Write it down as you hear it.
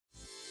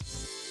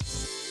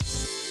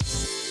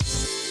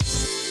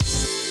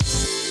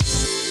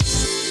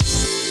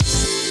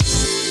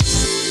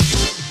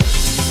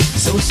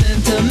So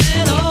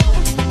sentimental,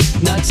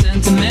 not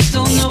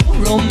sentimental, no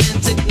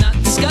romantic, not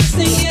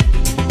disgusting yet.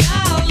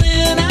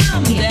 Darling,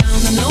 I'm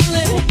down and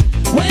lonely.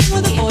 When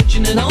with a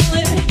fortune and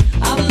only,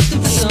 I'm looking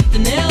for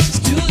something else.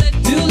 Do let,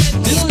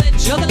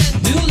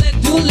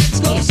 let's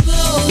go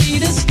slowly,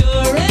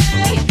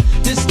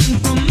 discouraged,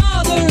 distant from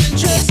other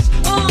interests.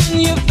 On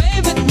your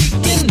favorite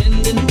weekend,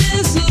 ending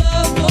this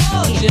love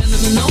for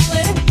gentlemen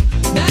only.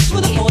 That's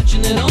with a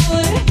fortune and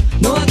only.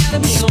 No, I gotta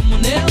be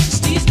someone else.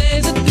 These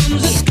days it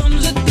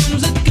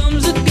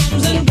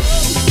comes and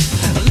goes.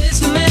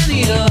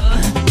 Lisztomania,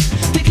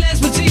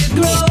 declares we see it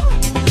grow.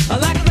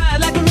 Like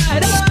a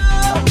ride,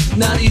 oh,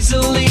 not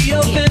easily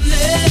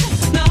offended.